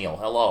Vince Neil.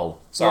 Hello.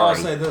 Sorry. Well, I'll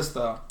say this,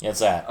 though. What's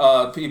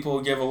that?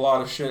 People give a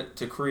lot of shit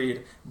to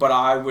Creed, but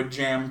I would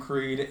jam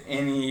Creed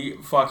any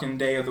fucking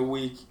day of the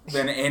week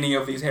than any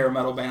of these hair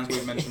metal bands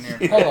we've mentioned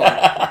here. Hold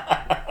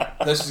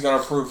on. This is going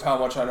to prove how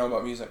much I know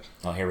about music.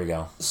 Oh, here we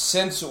go.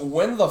 Since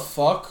when the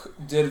fuck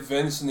did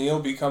Vince Neil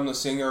become the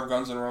singer of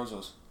Guns N'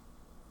 Roses?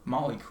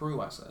 Motley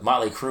Crue, I said.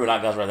 Motley Crue,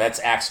 not Guns N' Roses.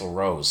 That's Axl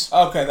Rose.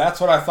 Okay, that's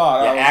what I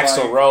thought. Yeah,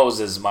 Axl Rose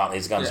is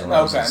Guns N'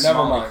 Roses. Okay, never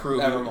Motley mind. Crue,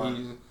 Never mind.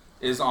 He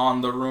is on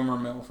the rumor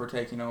mill for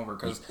taking over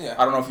because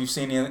I don't know if you've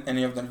seen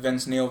any of the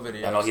Vince Neil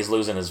videos. I know he's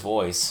losing his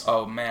voice.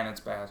 Oh man, it's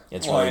bad.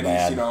 It's really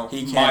bad.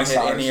 He can't hit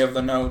any of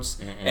the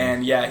notes,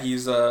 and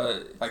he's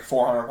like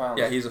 400 pounds.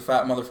 Yeah, he's a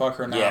fat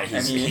motherfucker now.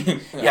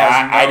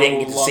 Yeah, I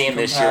didn't see him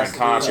this year in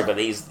concert, but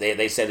they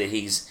said that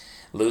he's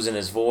losing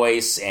his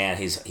voice and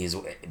he's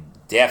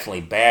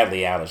definitely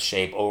badly out of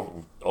shape,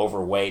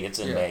 overweight.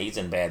 He's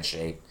in bad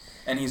shape.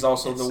 And he's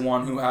also the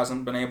one who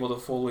hasn't been able to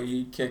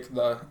fully kick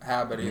the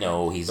habit either.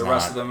 No, he's not. The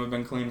rest of them have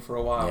been clean for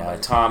a while. Yeah,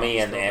 Tommy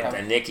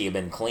and Nikki have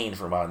been clean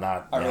for about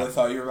not... I really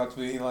thought you were about to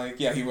be like,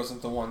 he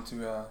wasn't the one to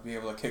be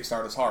able to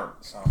kickstart his heart.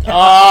 So.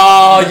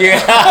 Oh,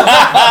 yeah.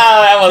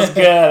 That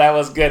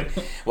was good.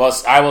 Well,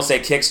 I will say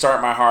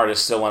Kickstart My Heart is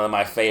still one of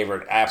my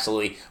favorite.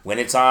 Absolutely. When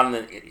it's on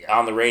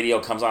the radio,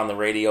 comes on the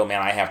radio,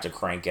 man, I have to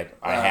crank it.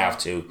 I have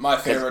to. My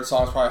favorite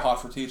song is probably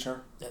Hot for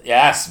Teacher.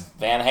 Yes,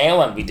 Van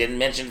Halen. We didn't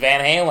mention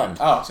Van Halen.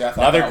 Oh, see, I thought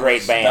another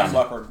great band. Def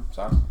Leppard.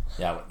 So.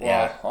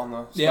 Yeah. On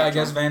the I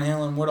guess Van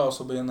Halen would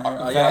also be in there.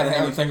 I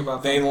didn't even think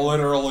about that. They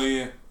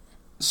literally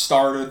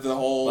started the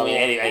whole... I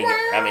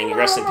mean,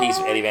 rest in peace,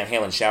 Eddie Van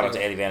Halen. Shout out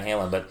to Eddie Van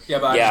Halen. But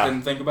I just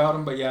didn't think about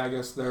him. But I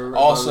guess they're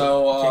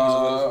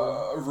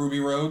also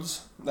Ruby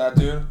Rhodes. That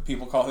dude,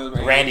 people call him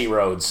Randy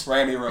Rhodes.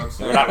 Randy Rhodes.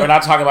 We're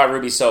not talking about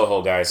Ruby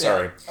Soho, guys.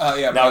 Sorry.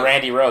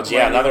 Randy Rhodes.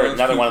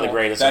 Another one of the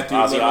greatest. That dude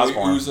Ozzy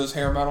Osbourne oozes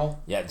hair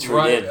metal. Yeah,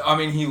 true did. I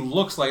mean, he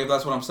looks like it.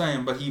 That's what I'm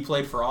saying. But he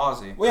played for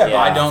Ozzy. Well, but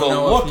I don't know.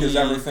 The look is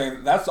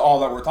everything. That's all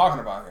that we're talking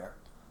about here.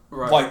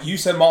 Right. Like you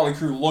said, Motley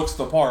Crue looks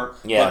the part.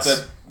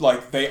 Yes.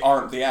 But they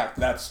aren't the act.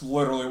 That's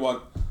literally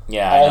what.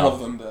 Yeah, all of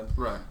them did.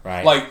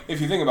 Right. Like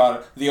if you think about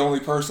it, the only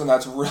person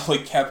that's really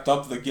kept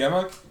up the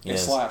gimmick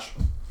is Slash.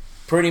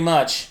 Pretty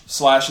much.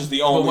 Slash is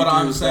the only. But what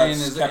I'm saying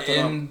is,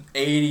 in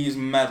 80s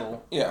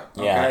metal,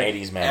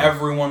 80s metal,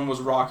 everyone was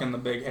rocking the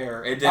big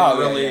hair. It didn't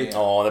really.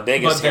 Oh, the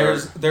biggest hair.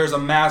 But there's a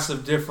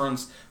massive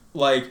difference.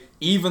 Like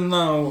even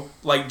though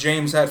like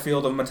James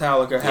Hetfield of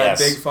Metallica had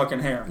big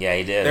fucking hair. Yeah,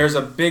 he did. There's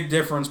a big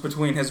difference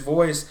between his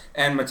voice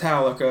and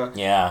Metallica.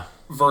 Yeah.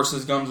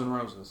 Versus Guns N'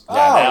 Roses.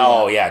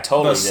 Totally.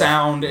 The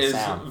sound is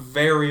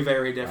very,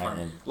 very different.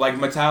 Right. Like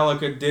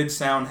Metallica did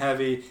sound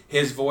heavy.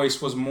 His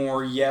voice was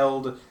more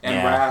yelled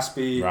and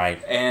raspy.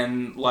 Right.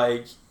 And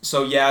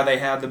they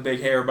had the big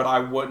hair, but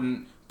I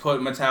wouldn't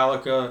put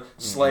Metallica,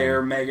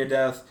 Slayer,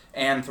 Megadeth,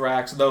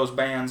 Anthrax, those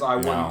bands. I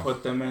wouldn't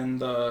put them in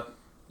the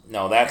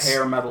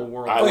hair metal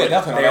world.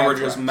 They were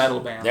just metal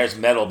bands. There's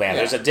metal bands.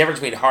 Yeah. There's a difference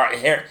between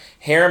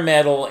hair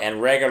metal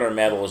and regular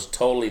metal is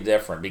totally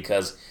different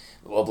because.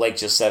 Well, Blake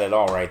just said it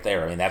all right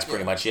there. I mean, that's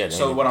pretty much it.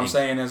 So what I'm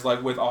saying is,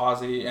 like, with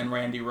Ozzy and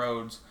Randy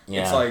Rhodes,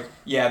 it's like,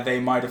 they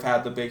might have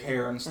had the big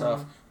hair and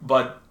stuff,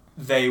 but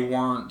they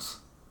weren't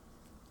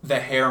the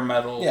hair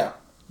metal. Yeah,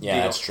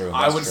 that's true.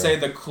 I would say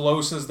the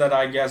closest that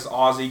I guess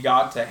Ozzy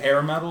got to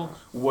hair metal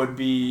would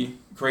be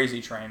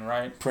Crazy Train,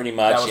 right? Pretty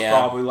much, that was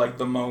probably, like,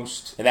 the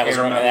most And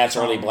that's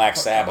early Black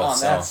Sabbath.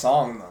 That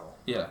song, though.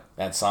 Yeah.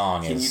 That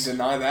song Can you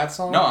deny that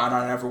song? No, and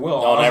I never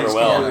will. No, never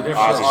will.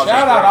 Shout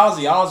out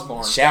Ozzy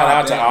Osbourne. Shout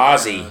out to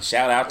Ozzy.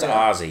 Shout out to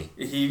Ozzy.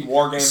 He's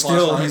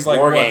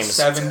like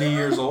 70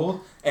 years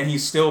old, and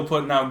he's still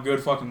putting out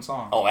good fucking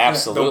songs. Oh,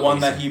 absolutely. The one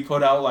that he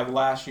put out like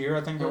last year,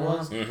 I think it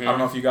was. Mm-hmm. I don't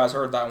know if you guys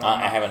heard that one.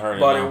 I haven't heard it.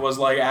 But it was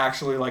like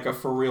actually like a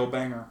for real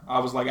banger. I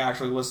was like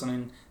actually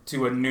listening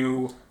to a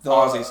new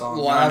Ozzy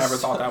song. I never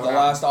thought that would happen. The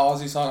last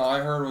Ozzy song I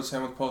heard was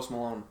him with Post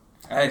Malone.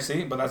 Hey,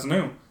 see, but that's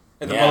new.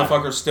 And the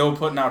motherfucker's still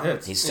putting out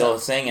hits. He's still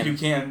singing. You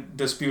can't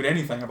dispute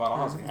anything about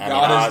Ozzy.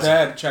 God is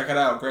Dead. Check it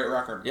out. Great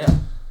record. Yeah.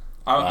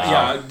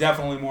 Yeah,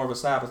 definitely more of a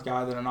Sabbath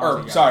guy than an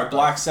Ozzy guy. Sorry,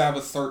 Black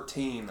Sabbath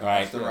 13.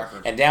 Right. The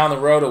record. And Down the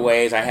Road a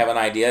Ways, I have an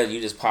idea.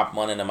 You just popped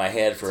one into my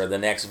head for the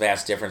next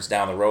Vast Difference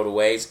Down the Road a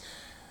Ways.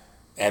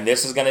 And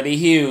this is going to be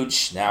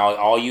huge. Now,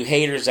 all you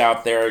haters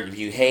out there, if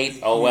you hate,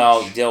 oh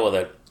well, deal with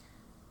it.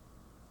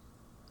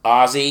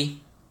 Ozzy,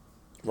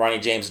 Ronnie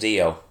James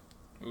Dio.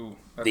 Ooh.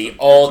 The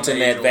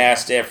ultimate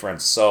Vast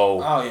Difference. So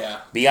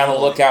be on the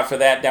lookout for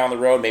that down the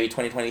road. Maybe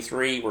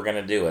 2023, we're going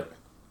to do it.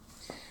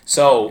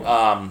 So,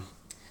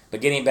 but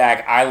getting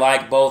back, I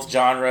like both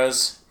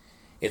genres.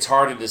 It's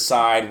hard to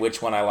decide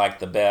which one I like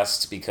the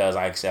best because,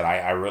 like I said,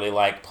 I really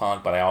like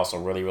punk, but I also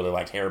really, really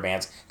like hair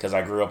bands because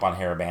I grew up on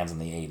hair bands in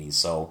the 80s.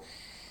 So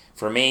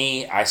for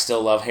me, I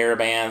still love hair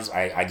bands.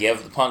 I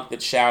give the punk the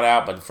shout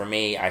out, but for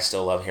me, I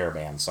still love hair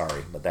bands.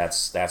 Sorry, but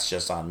that's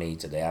just on me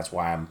today. That's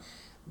why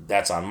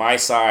that's on my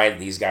side.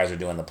 These guys are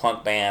doing the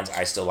punk bands.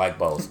 I still like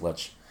both,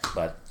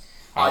 but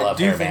I love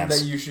hair bands. I do think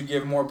that you should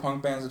give more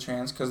punk bands a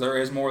chance because there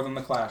is more than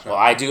the Clash. Well,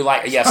 I do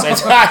like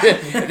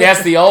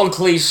that's the old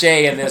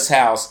cliche in this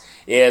house.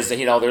 Is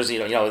there's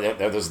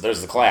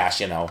the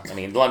Clash. I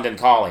mean, London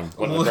Calling.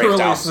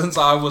 Literally since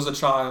I was a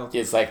child,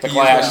 it's like the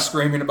Clash. Been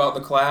screaming about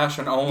the Clash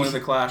and only the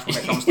Clash when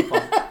it comes to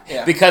punk.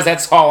 Yeah. Because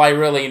that's all I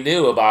really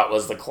knew about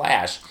was the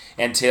Clash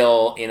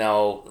until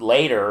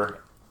later.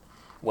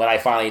 When I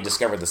finally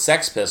discovered the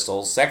Sex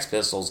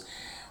Pistols,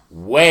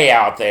 way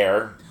out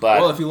there.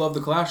 But if you love the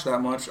Clash that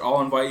much,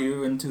 I'll invite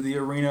you into the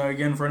arena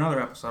again for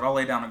another episode. I'll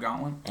lay down a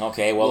gauntlet.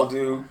 Okay, well, we'll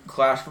do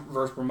Clash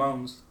versus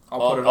Ramones.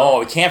 I'll put it on.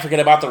 We can't forget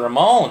about the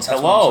Ramones.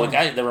 Hello,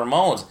 the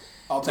Ramones.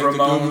 I'll take the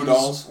Goo Goo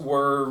Dolls.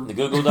 The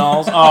Goo Goo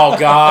Dolls? Oh,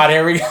 God,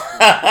 here we go.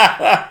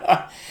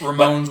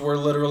 Ramones were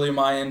literally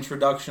my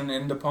introduction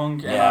into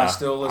punk, and I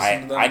still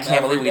listen to them. I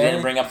can't believe we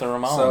didn't bring up the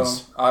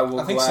Ramones. So I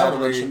will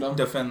gladly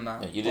defend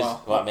that. You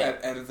just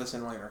edit this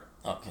in later.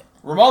 Okay.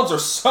 Ramones are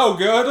so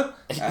good.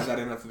 Add that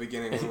in at the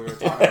beginning when we were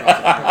talking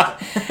about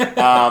it.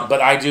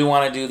 But I do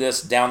want to do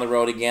this down the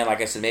road again.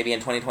 Like I said, maybe in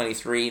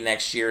 2023,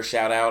 next year,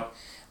 shout out.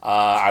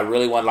 I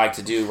really would like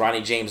to do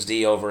Ronnie James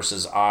Dio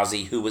versus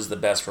Ozzy. Who was the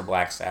best for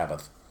Black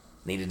Sabbath?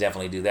 Need to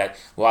definitely do that.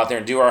 We'll out there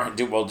and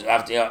we'll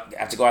have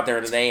to go out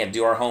there today and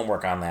do our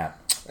homework on that.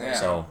 Yeah.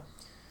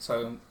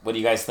 So what do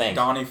you guys think?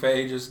 Donnie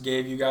Faye just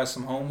gave you guys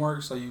some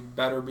homework, so you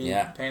better be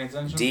paying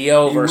attention.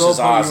 Dio versus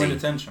Ozzy. You in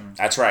detention.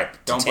 That's right.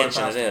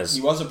 Detention it is.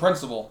 He was a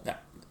principal.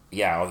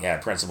 Yeah,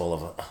 principal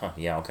of...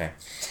 okay.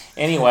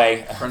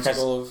 Anyway.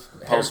 Principal of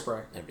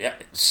hairspray.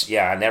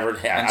 Yeah, I never...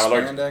 And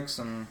spandex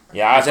and...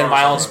 Yeah, I was in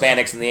my own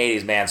spandex in the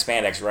 80s, man.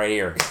 Spandex right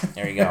here.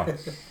 There you go.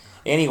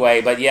 Anyway,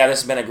 but yeah,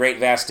 this has been a great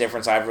Vast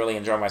Difference. I've really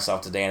enjoyed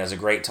myself today, and it's a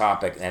great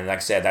topic. And like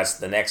I said, that's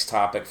the next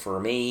topic for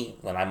me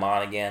when I'm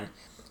on again,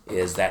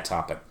 is that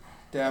topic.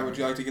 Dad, would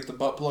you like to get the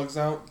butt plugs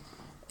out?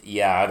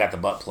 Yeah, I got the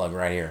butt plug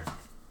right here.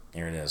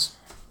 Here it is.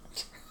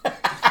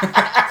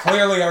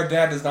 Clearly, our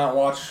dad does not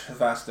watch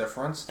Vast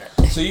Difference.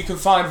 So you can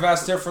find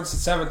Vast Difference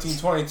at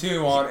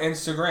 1722 on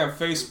Instagram,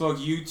 Facebook,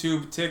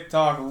 YouTube,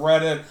 TikTok,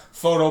 Reddit,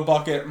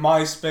 PhotoBucket,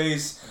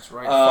 MySpace, that's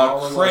right.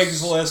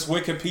 Craigslist,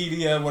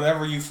 Wikipedia,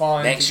 whatever you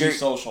find to be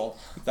social.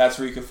 That's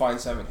where you can find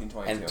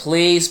 1722. And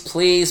please,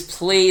 please,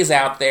 please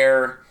out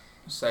there,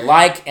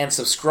 like and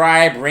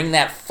subscribe. Ring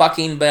that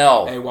fucking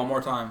bell. Hey, one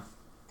more time.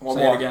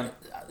 Say it again.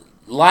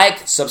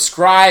 Like,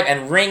 subscribe,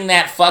 and ring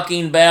that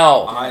fucking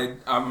bell. I'm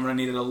going to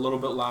need it a little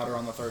bit louder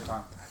on the third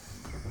time.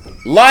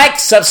 Like,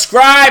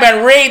 subscribe,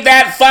 and ring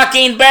that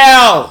fucking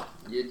bell.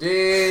 You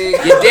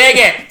dig. You dig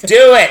it.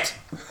 Do it.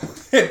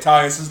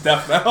 Tyus is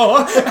deaf now.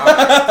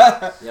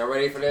 Right. Y'all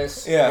ready for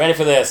this? Yeah. Ready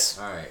for this.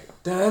 All right.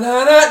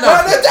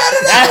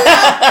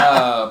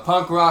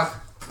 Punk rock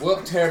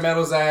whooped hair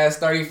metal's ass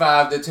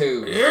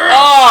 35-2.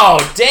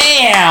 Oh,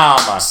 damn.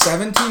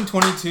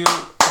 1722.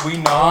 We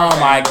know. Oh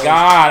my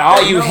God!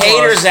 All you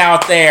haters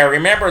out there,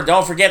 remember,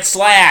 don't forget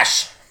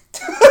Slash.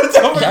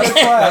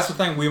 That's the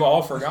thing we've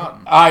all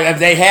forgotten.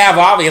 They have,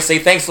 obviously.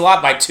 Thanks a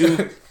lot, my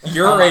two.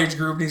 Your age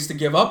group needs to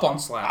give up on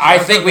Slash. I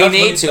think we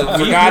need to.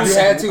 You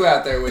had two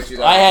out there with you,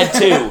 though. I had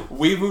two.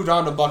 We moved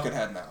on to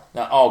Buckethead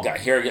now. Oh God!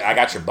 Here, I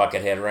got your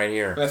Buckethead right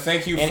here. But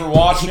thank you for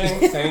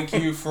watching. Thank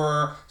you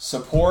for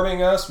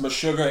supporting us.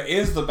 Meshuggah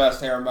is the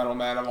best hair metal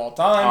man of all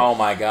time. Oh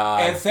my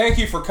God! And thank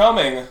you for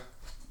coming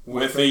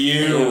with the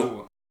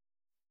U.